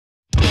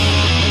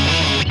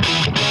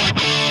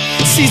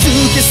静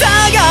けさ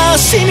が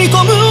染み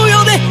込む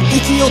ようで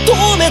息を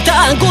止め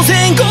た午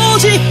前5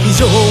時非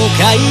常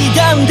階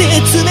段で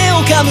爪を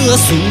噛む明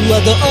日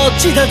はどっ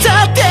ちだ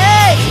だって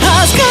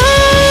恥ずか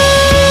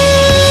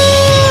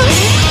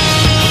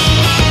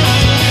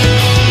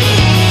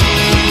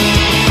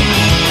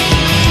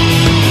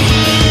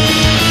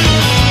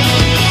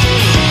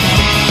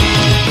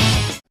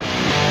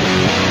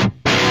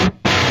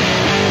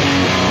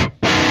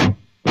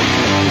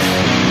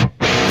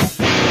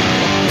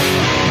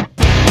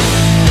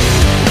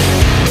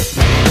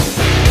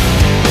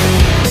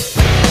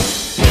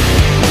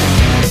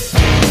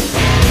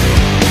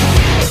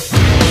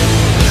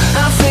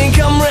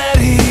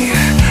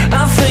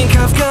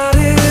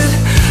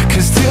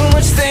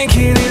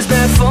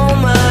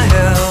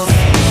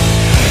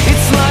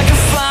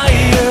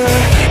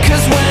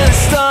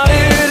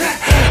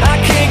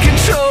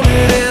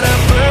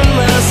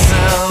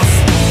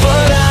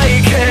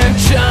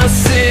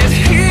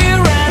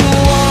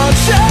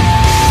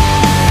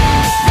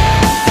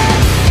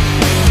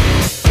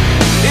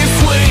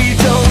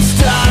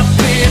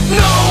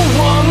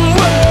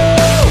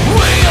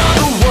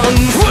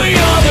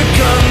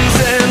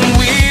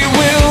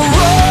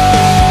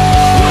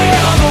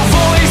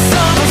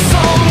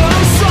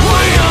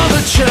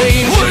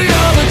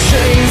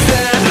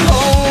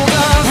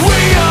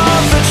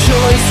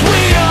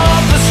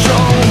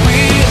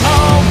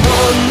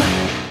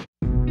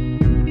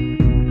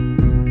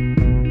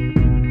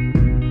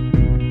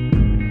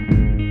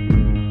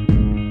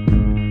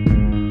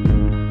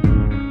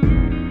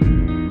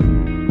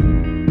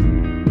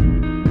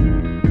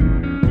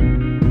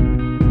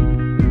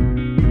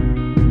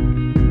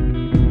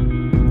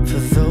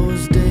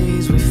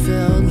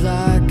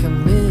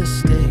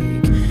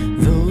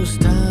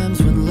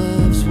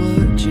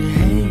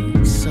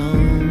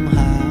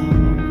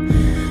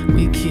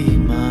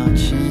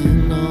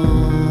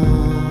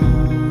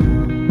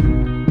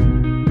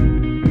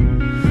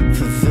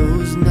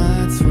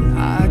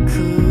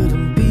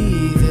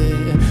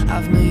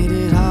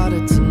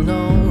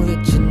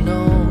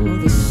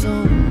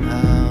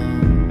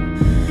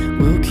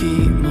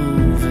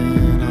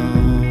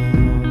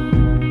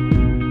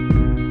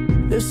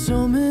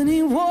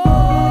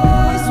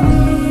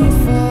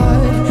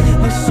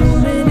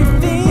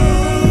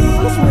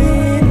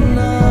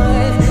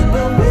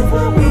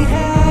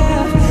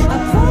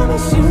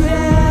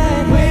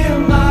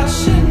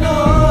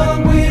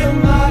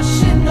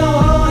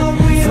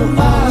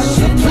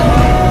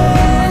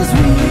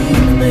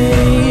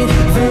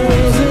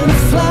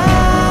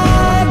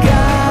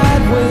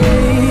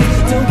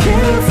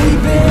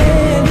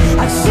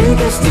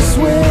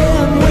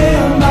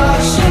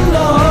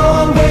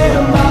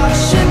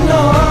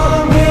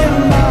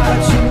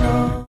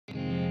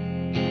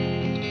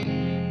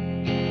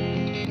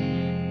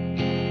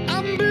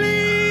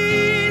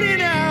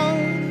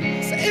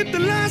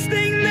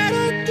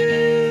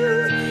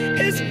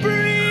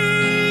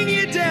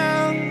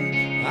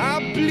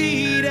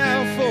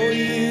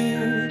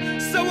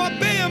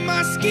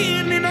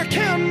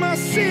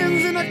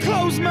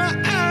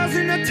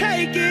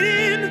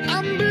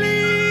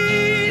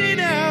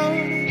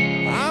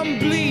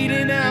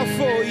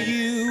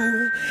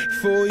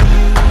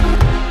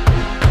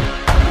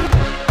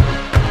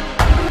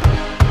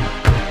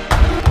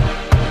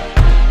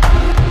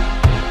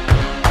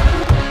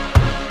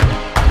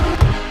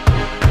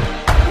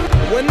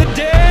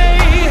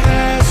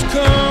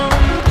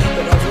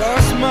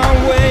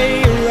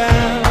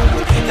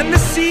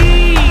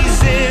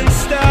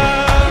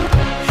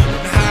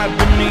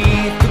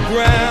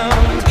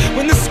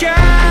When the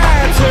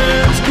sky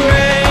turns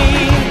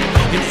gray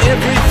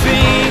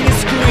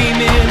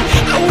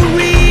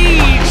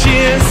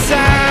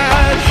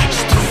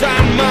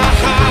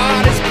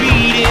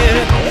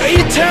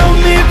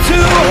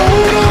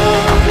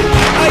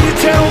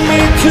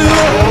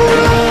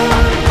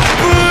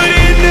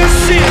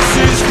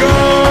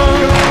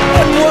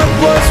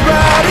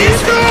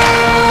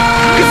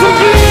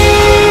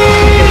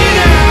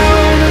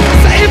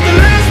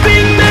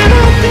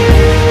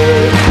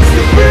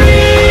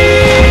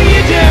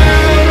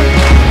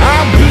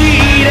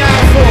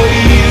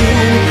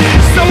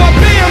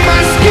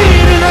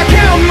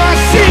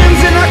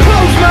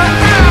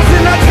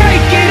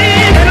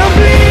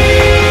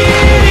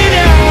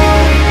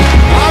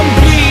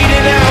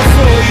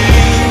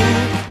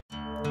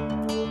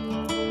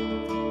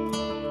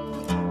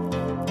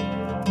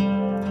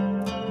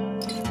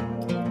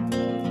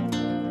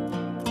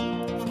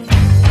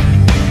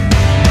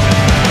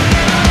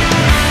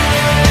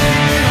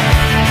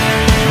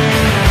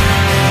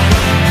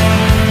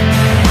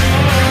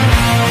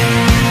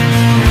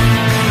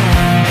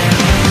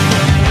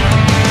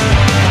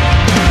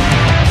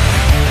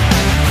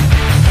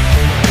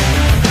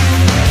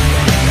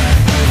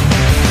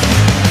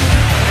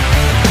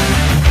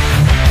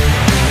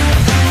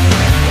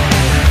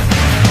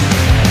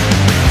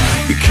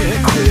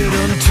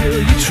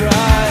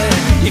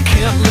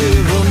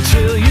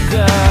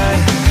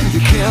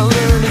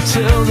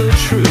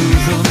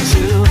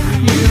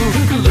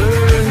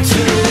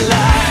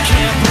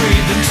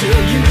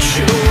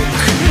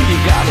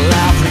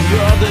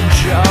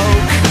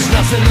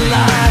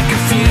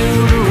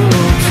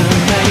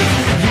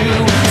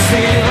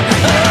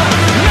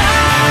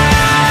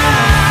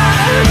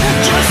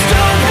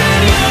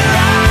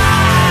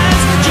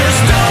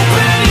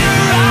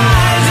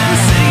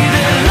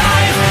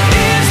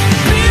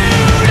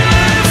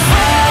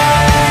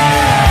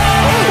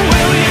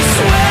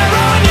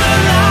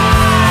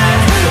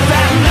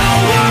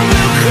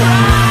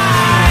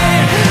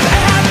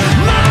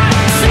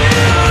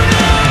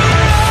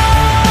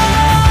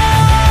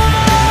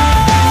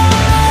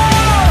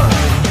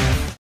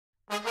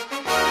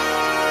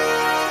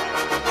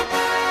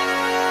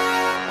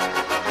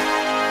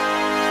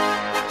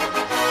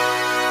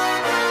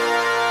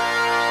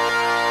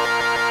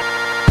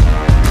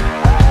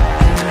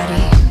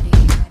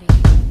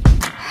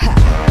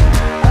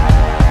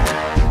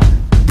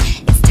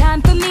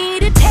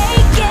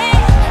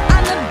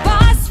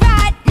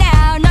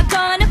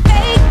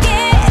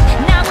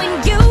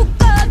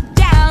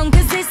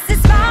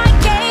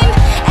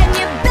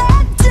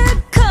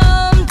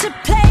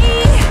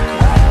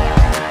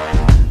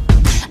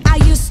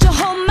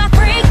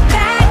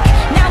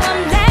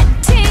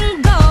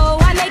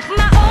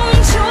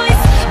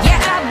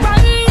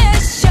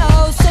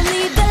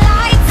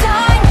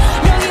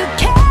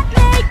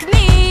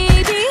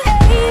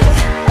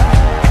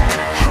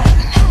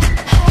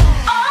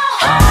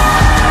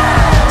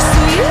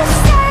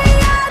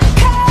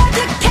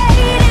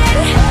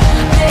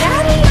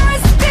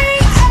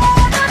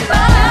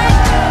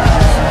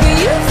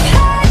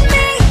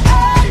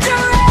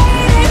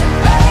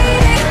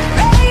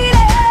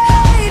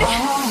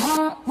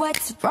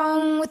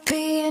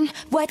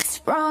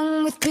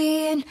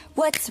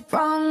What's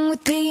wrong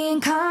with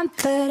being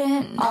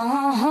confident?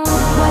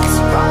 What's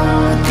wrong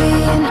with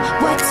being?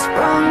 What's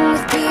wrong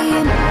with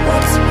being?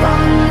 What's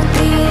wrong with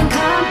being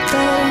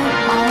confident?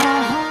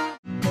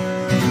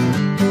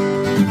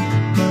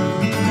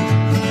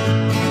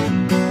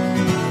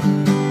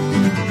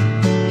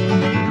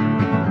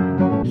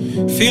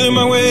 Feeling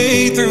my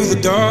way through the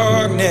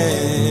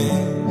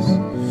darkness,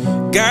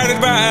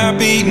 guided by a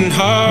beating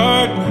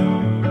heart.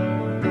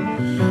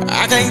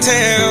 I can't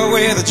tell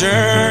where the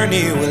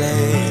journey will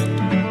end,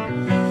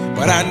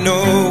 but I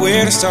know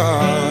where to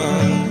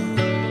start.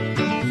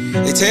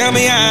 They tell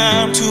me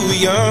I'm too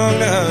young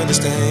to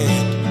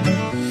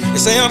understand. They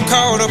say I'm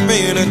caught up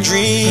in a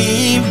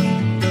dream.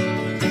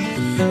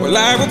 Well,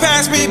 life will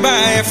pass me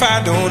by if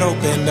I don't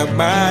open up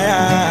my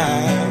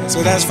eyes,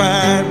 so that's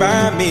fine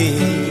by me.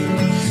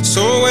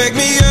 So wake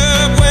me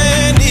up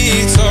when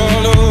it's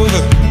all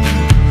over,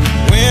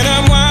 when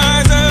I'm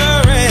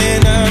wiser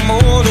and I'm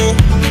older.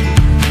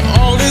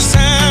 All this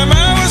time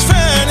I was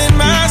finding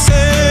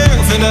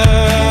myself and I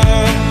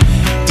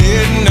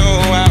didn't know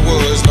I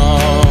was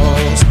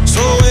lost.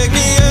 So wake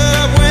me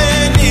up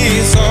when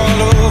it's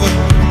all over,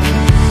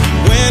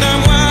 when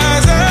I'm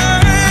wiser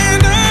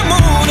and I'm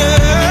older.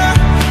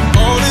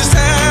 All this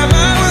time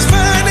I was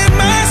finding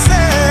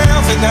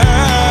myself and I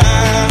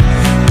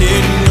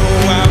didn't know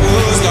I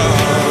was lost.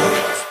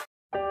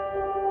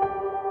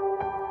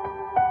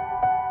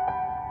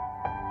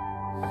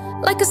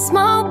 Like a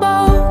small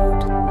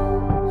boat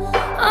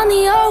on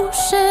the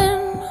ocean,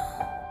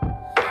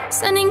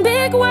 sending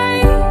big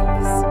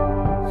waves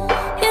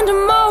into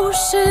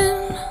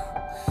motion.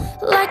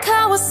 Like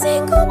how a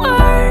single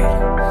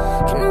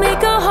word can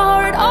make a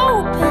heart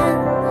open.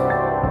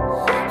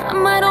 I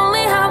might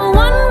only have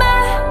one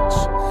match,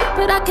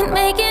 but I can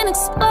make an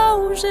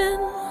explosion.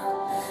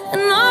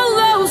 And all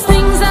those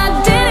things I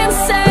didn't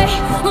say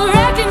were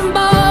wrecking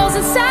balls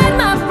inside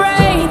my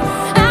brain.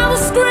 I will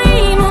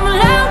scream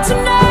loud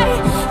tonight.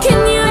 Can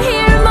you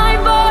hear my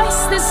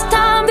voice this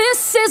time?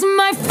 This is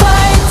my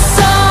fight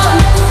song.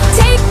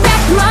 Take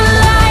back my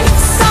life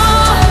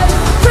song.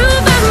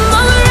 Prove I'm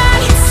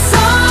alright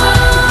song.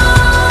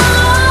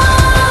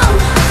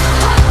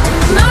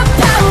 My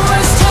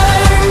power's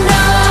turned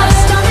on.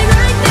 Stop me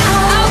right now.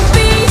 I'll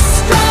be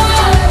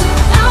strong.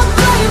 I'll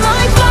play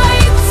my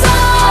fight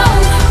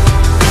song.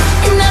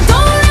 And I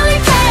don't really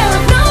care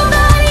if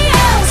nobody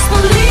else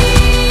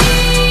believes,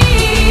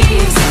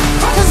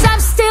 'cause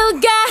I've still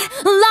got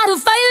a lot of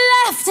fight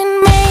left in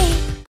me.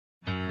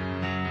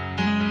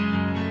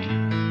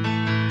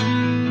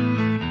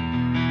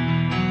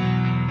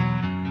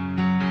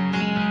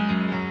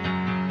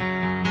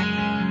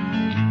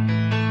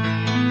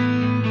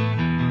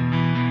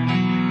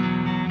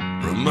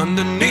 From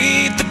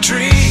underneath the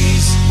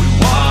trees, we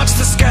watch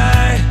the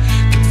sky,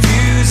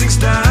 confusing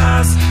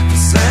stars for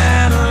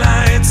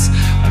satellites.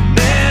 I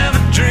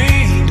never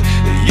dreamed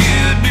that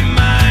you'd be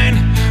mine,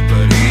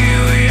 but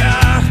here we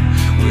are,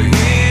 we're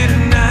here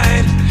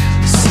tonight,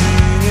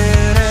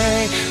 singing,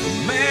 hey,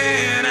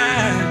 man,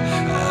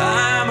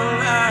 I'm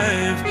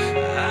alive,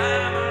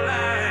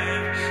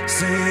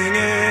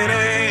 singing,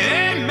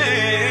 hey,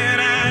 man,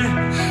 I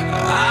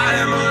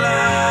am alive.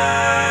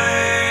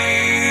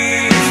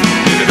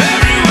 If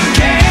everyone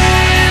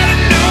cared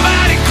and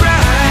nobody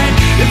cried,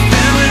 if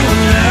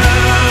everyone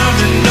loved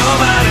and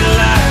nobody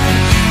lied,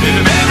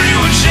 if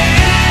everyone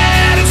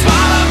shared and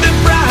swallowed their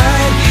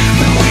pride,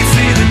 then we'd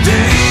see the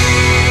day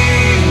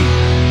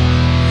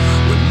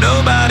when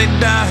nobody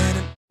died.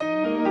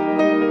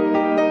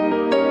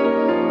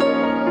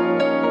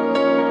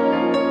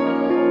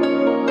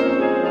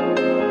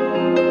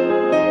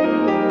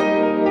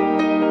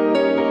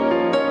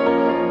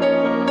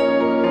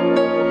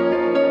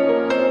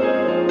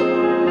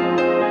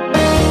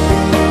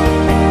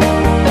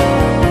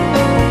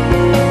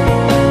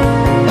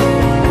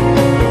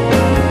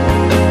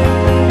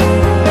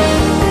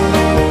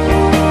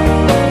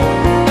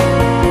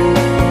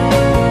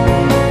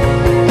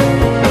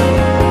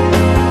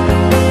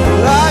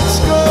 Lights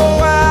go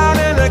out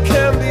and I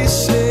can't be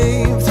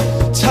saved.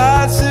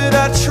 Tides that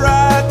I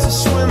tried to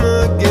swim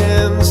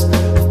against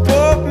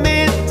brought me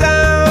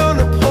down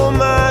upon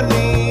my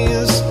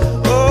knees.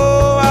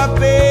 Oh, I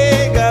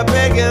beg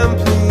and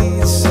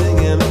plead,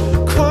 singing,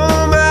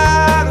 come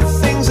out of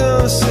things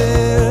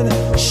unsaid.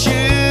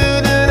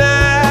 Shouldn't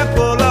I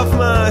pull off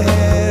my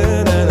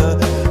head? And a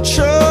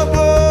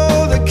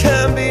trouble that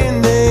can't be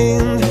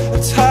named, a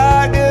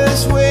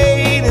tiger's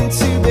waiting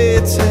to be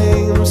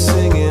tamed,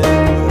 singing,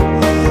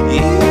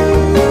 you.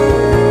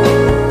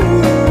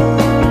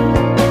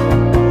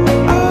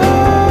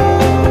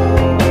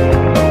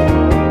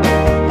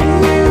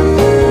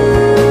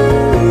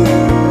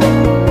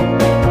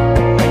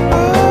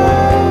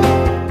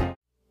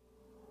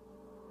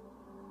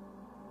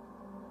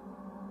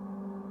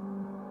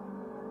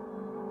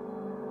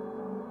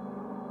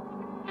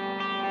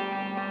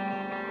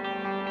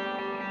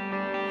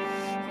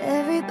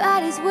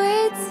 Everybody's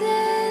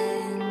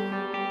waiting,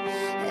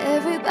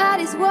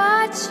 everybody's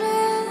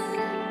watching,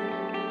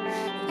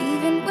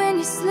 even when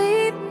you're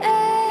sleeping.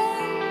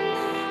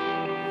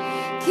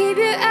 keep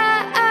your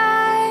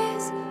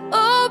eyes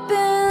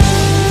open.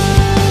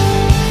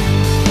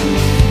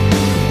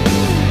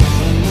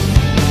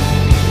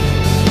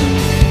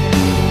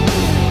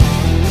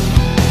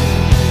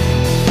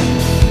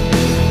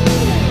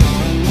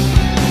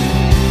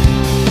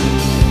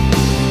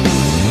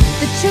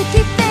 The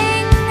tricky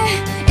thing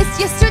is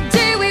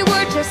yesterday we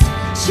were just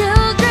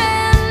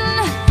children,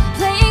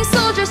 playing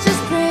soldiers,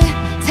 just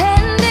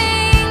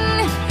pretending,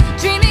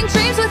 dreaming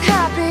dreams with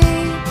happy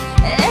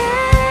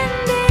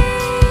endings.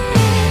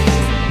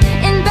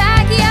 In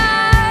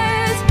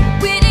backyards,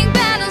 winning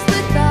battles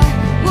with our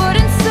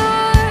wooden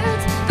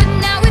swords. But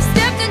now we've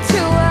stepped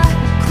into a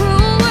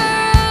cruel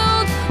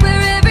world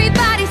where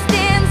everybody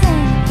stands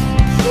and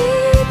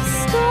keeps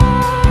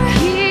score.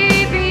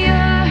 Keep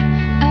your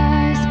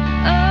eyes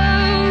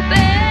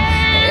open.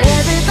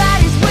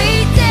 Everybody's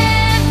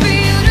waiting for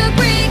you to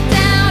break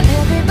down.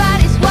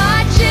 Everybody's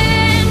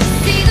watching to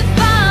see the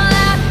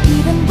fallout.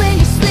 Even when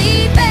you're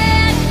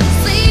sleeping,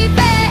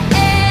 sleeping,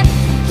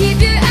 keep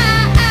your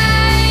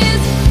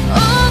eyes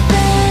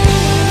open.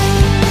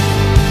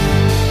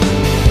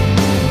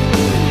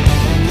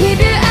 Keep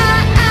your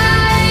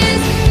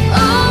eyes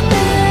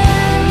open.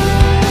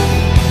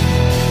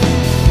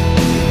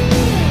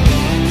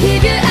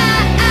 Keep your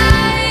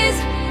eyes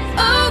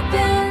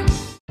open.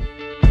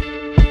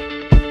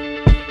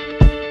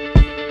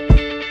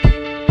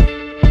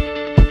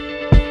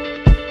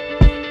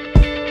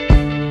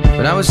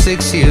 When I was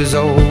 6 years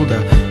old, I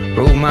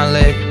broke my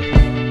leg.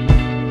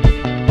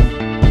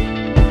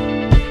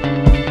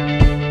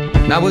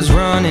 And I was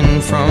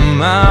running from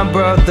my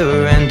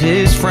brother and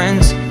his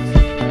friends,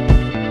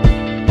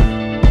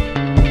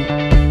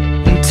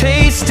 and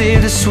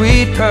tasted the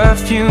sweet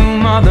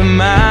perfume of the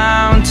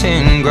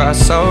mountain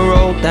grass I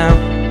rolled down.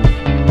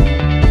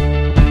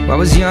 I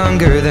was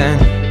younger then.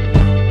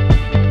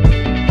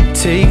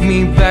 Take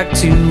me back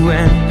to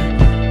when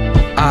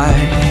I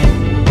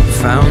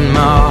found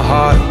my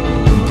heart,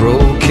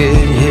 broke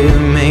it here,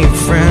 made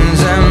friends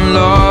and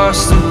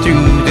lost them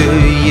through the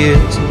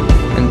years.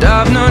 And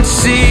I've not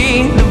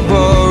seen the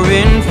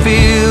boring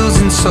fields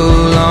in so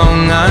long.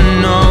 I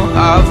know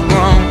I've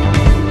grown,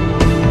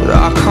 but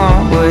I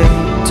can't wait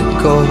to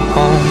go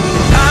home.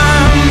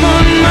 I'm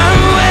on my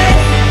way,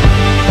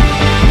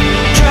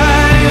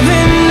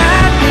 driving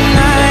at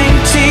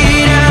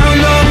 90 down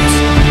those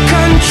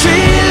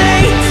country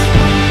lanes,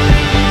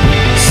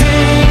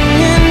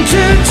 singing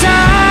to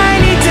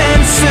Tiny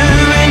Dancer,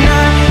 and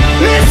I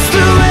miss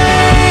the way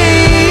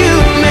you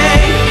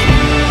make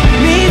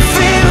me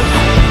feel.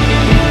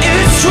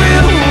 It's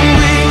real.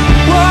 We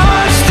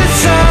watch the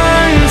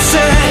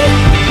sunset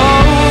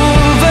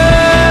over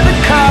the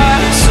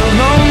castle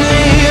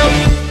lonely hill.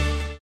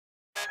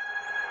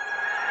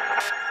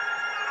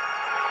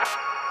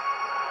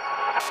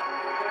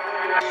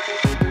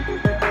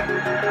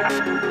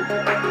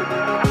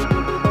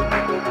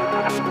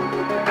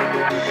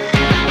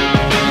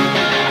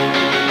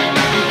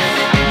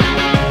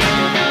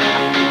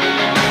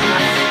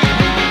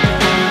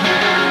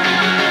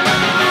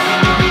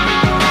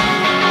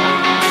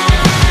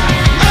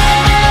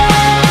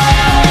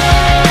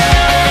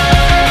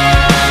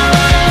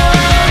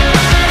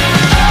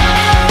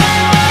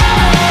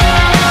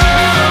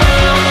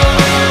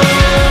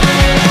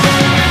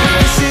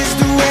 This is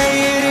the way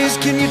it is,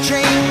 can you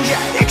change it?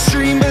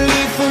 Extreme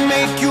belief will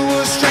make you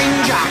a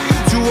stranger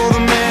to all the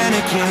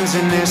mannequins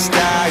in this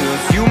style.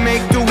 If you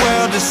make the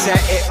world to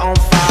set it on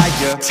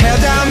fire, tear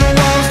down the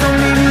walls, don't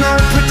need no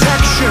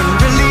protection.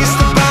 Release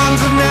the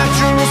bonds of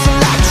natural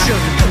selection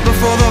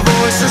before the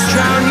voices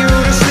drown you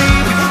to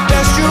sleep.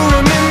 Best you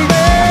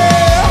remember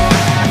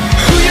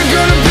who you're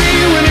gonna be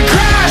when it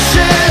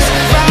crashes.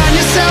 Find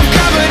yourself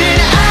covered in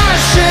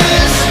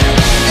ashes.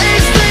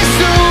 Is this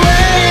the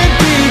way it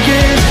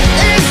begins?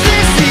 Is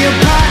this the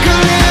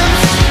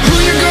apocalypse? Who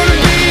you gonna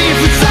be if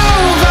it's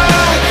over?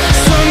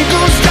 Sun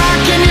goes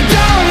dark and you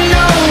don't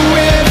know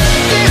if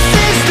this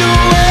is the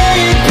way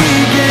it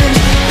begins.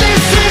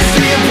 This is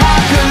the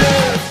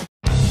apocalypse.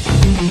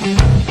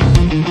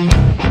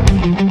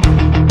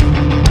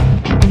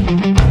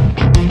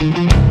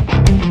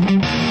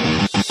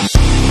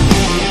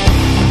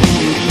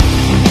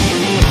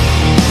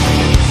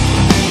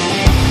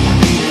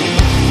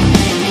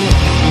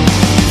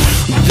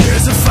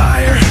 There's a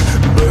fire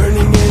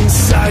burning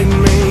inside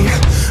me.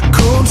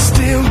 Cold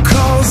steel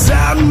calls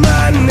out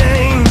my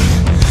name.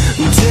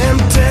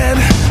 Tempted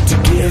to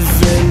give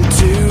in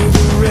to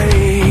the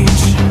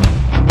rage.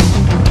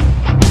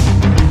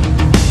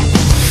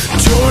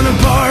 Torn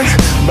apart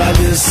by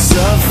this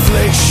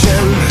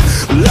affliction.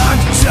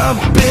 Locked up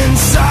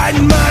inside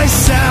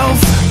myself.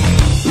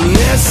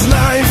 This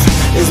life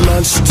is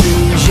much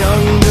too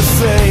young to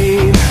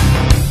fade.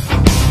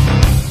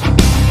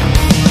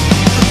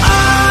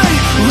 I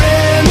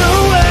ran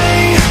away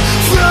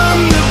from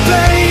the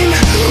pain,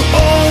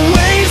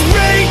 always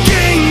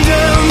breaking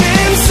down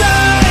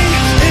inside,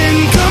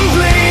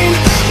 incomplete.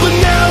 But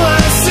now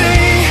I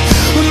see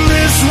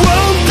this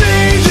won't be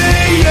the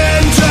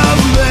end of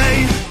me.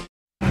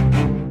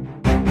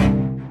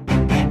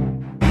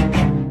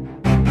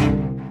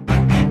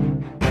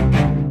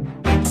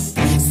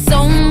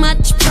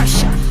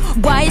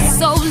 why it's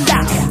so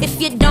loud.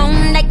 If you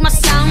don't like my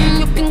sound,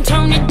 you can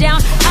turn it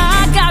down.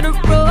 I got a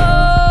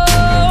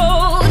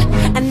road,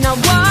 and I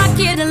walk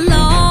it alone.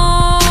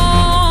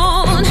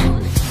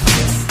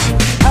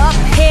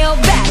 Uphill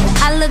battle,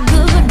 I look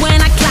good when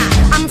I climb.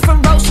 I'm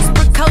ferocious,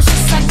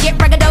 precocious, I get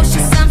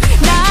braggadocious. I'm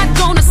not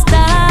gonna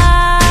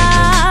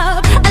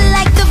stop. I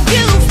like the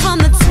view from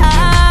the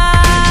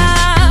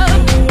top.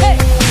 Hey.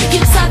 You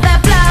talk that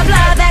blah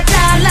blah, that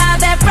blah blah,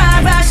 that rah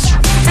rush,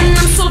 and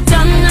I'm so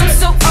done, I'm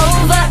so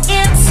over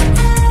it.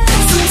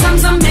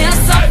 Sometimes I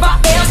mess up, I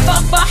F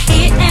up, I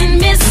hit and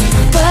miss,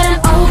 but I'm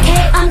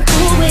okay, I'm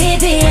cool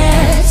with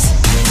it.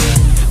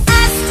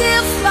 I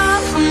still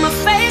fall on my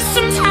face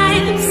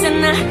sometimes, and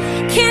I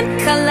can't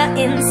color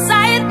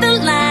inside the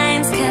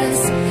lines,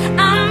 'cause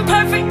I'm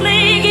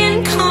perfectly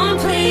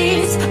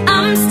incomplete.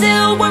 I'm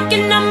still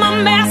working on my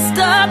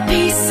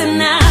masterpiece, and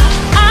I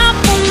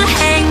wanna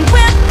hang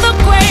with the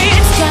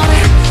greats. Got a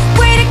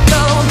way to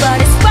go, but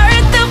it's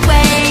worth the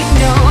wait.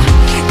 No,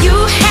 you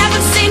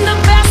haven't seen the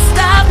best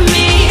of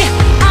me.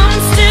 I'm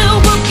still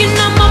working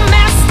on my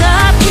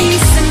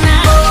masterpiece, and I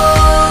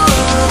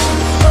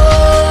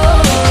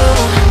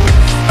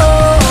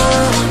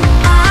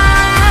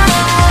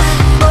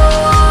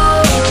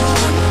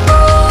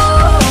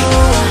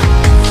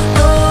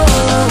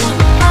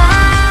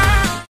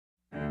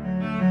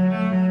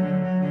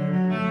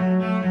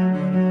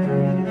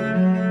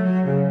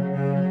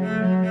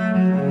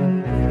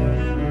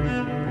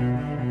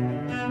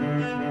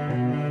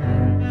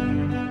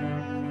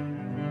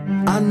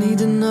I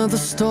need another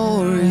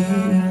story,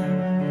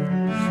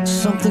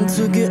 something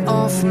to get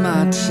off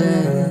my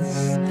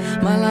chest.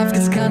 My life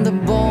gets kinda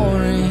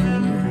boring,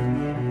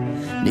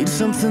 need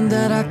something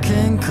that I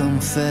can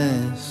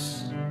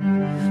confess.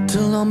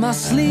 Till on my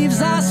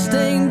sleeves I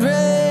stained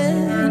red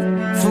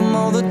from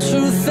all the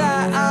truth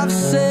that I've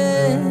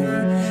said.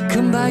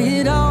 Come by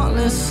it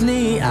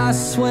honestly, I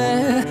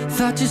swear.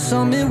 Thought you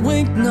saw me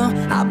wink, no,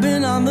 I've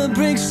been on the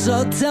brink.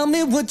 So tell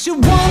me what you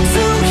want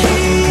to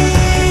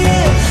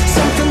hear,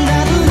 something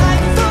that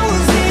like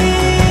those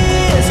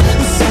years.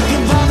 I'm sick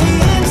of all the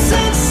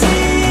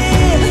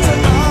insincere, so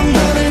I'm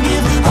gonna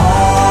give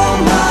all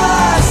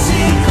my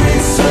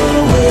secrets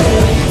away.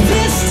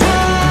 This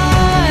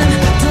time,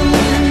 don't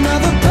need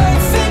another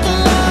perfect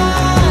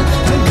line.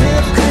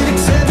 Compare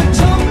critics ever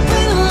jump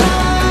in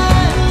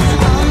line.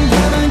 I'm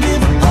gonna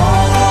give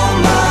all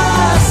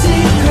my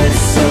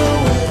secrets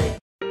away.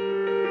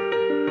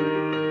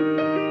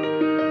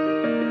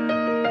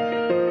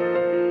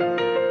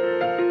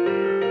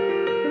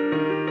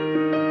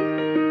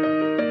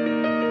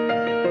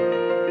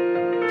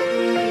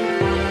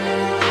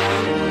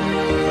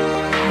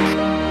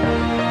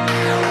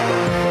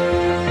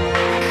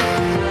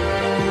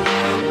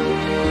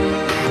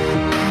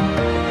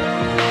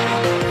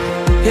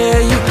 Yeah,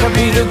 you can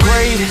be the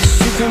greatest,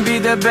 you can be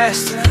the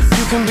best,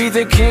 you can be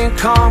the King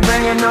Kong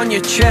banging on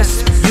your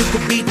chest. You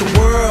could beat the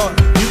world,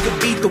 you could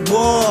beat the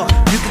war.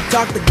 You can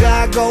talk to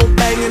God, go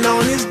banging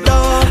on his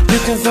door. You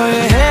can throw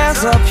your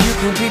hands up, you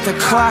can beat the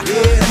clock. Yeah.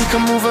 You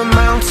can move a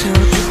mountain,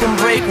 you can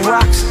break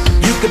rocks.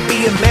 You could be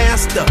a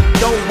master,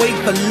 don't wait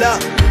for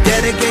luck.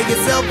 Dedicate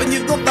yourself and you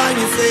gon' find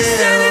yourself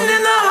Standing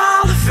in the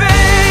Hall of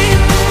Fame,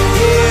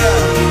 yeah.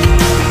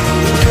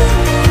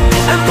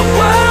 and the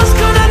world's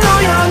gonna know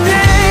your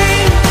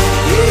name,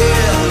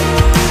 Yeah,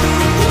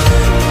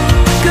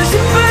 'cause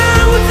you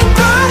burn with the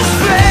brightest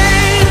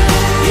flame,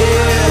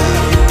 yeah,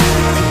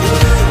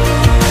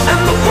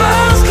 and the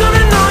world's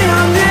gonna know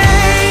your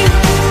name,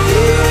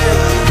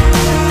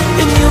 yeah.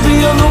 and you'll be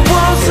on the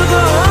walls of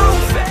the Hall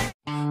of Fame.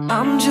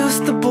 I'm just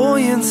the boy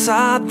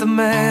inside the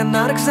man,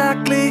 not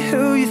exactly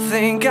who you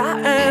think I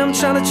am.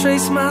 Trying to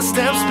trace my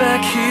steps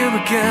back here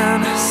again.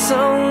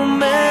 So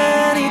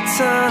many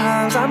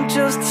times I'm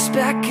just a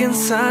speck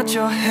inside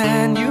your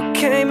hand. You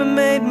came and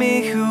made me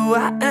who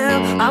I am.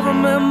 I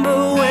remember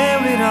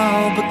where it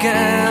all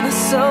began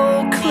so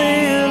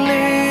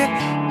clearly.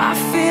 I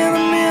feel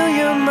a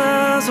million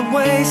miles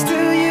away,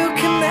 still you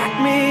connect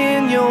me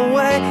in your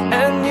way.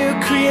 And you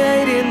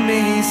created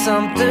me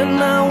something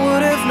I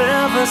would have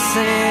never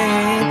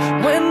seen.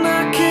 When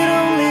I could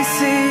only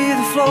see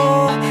the floor,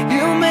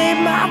 you made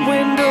my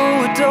window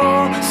a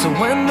door. So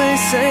when they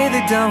say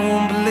they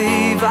don't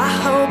believe, I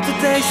hope that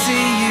they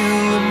see you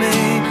and me.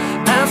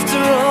 After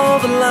all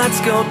the lights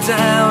go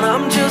down,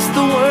 I'm just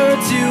the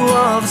words, you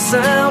are the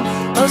sound.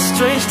 A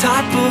strange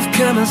type of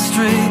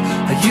chemistry,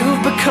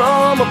 you've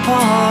become a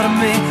part of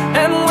me.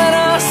 And when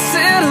I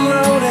sit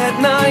alone at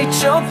night,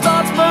 your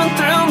thoughts burn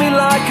through me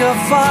like a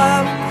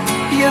fire.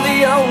 You're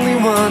the only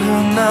one who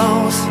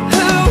knows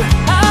who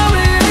I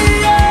really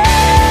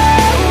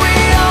am. We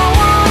all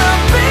wanna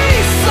be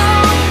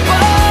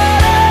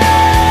somebody.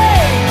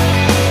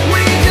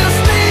 We just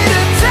need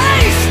a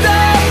taste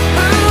of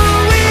who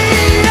we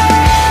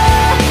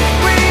are.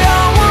 We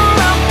all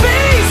wanna be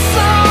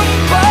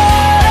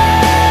somebody.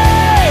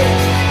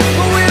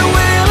 We're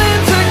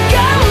willing to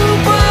go,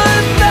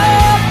 but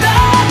not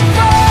that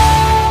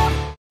far.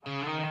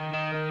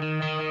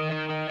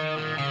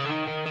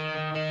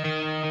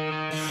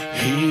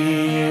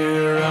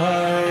 Here I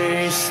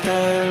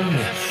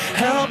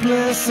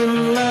helpless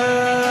and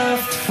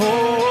left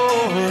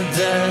for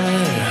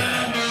dead.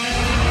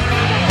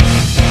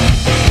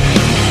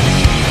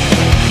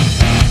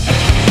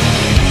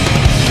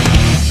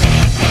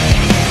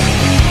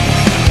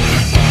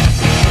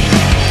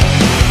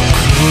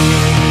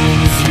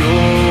 Close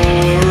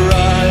your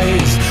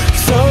eyes,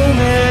 so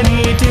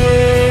many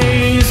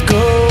days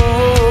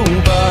go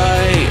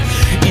by,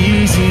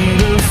 easy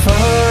to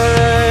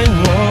find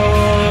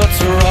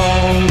what's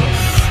wrong,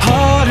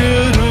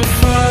 harder to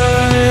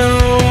find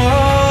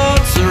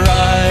what's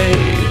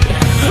right.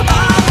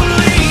 I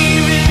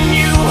believe in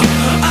you,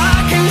 I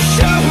can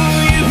show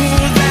you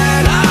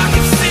that I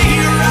can see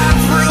right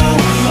through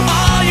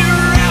all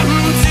your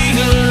empty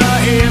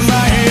lies.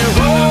 I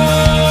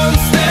won't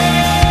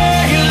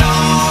stay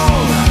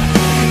long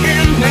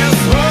in this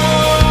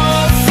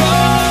world so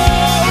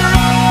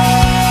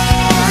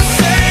wrong.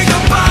 Say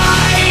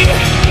goodbye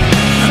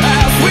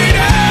as we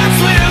dance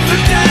with the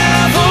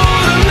devil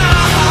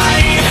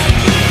tonight.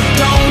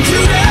 Don't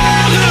you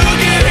dare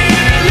look at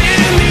him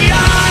in the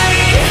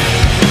eye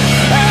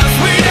as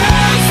we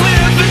dance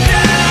with the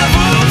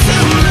devil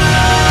tonight.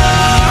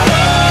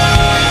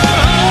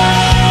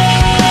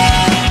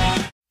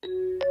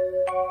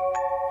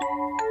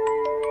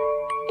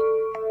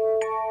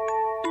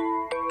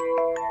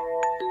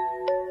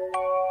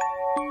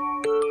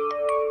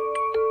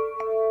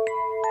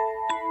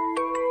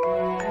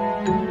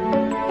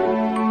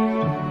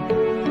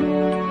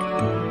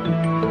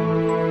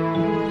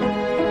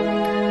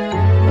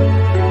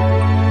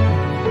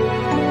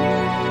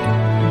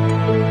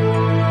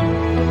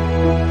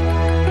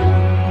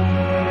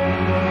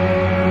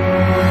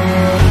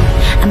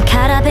 I'm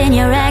caught up in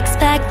your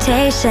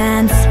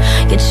expectations.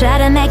 You try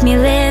to make me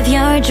live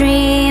your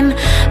dream,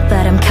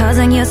 but I'm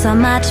causing you so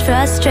much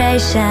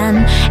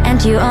frustration,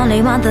 and you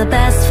only want the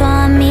best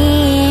for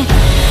me.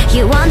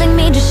 You wanting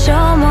me to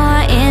show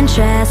more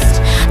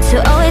interest,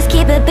 to always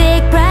keep a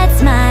big bright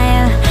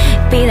smile,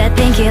 be that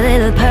pinky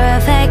little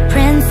perfect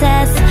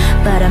princess,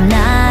 but I'm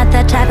not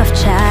that type of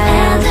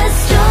child. And the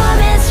storm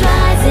is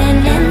rising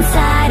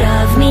inside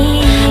of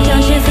me.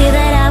 Don't you feel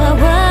that our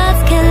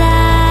worlds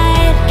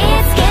collide?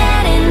 It's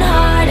getting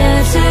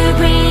harder to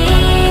breathe.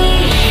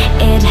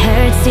 It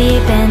hurts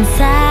deep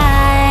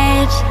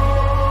inside.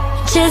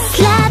 Just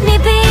let me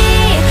be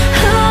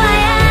who I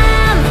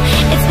am.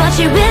 It's what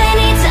you really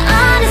need to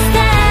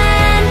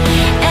understand,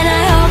 and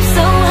I hope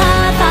so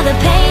hard for the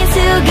pain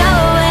to go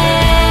away.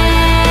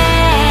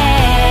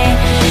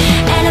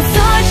 And it's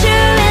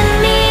torturing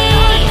me,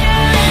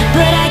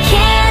 but I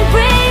can't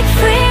break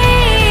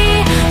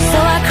free. So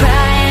I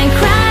cry and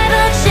cry,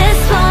 but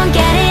just won't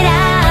get it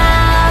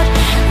out.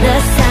 The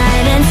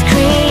silence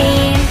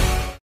screams.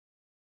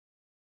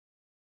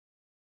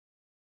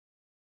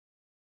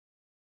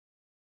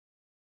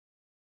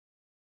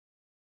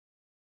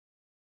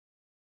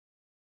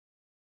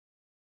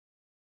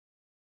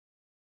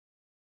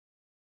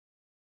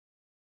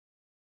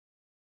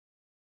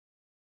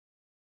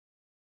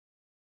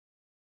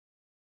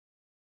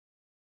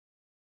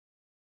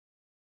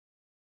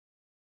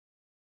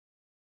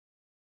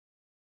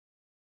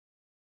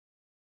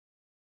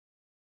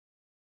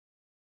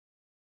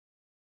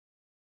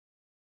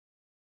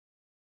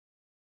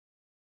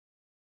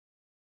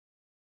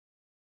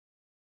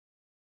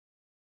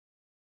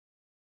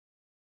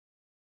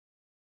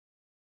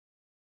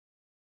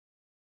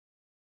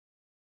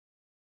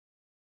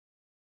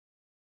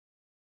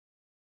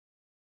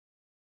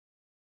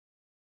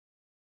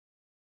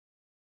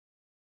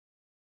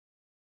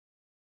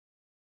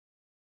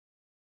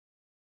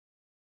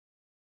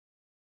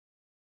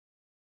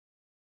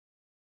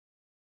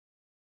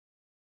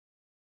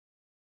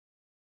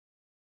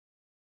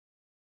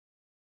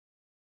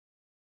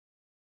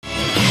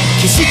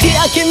して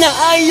明け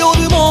ない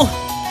夜も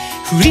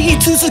降り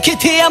続け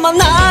て止ま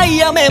な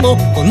い雨も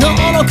おの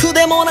のく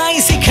でもな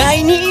い世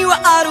界には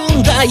ある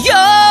んだよ。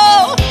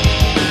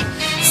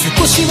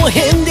少しも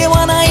変で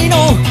はない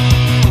の、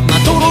ま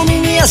どろ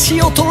みに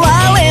足を取ら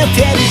れ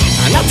てる。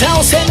あなた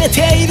を責め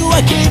ている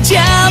わけじ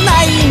ゃ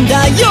ないん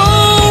だよ。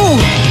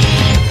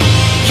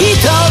一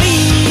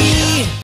人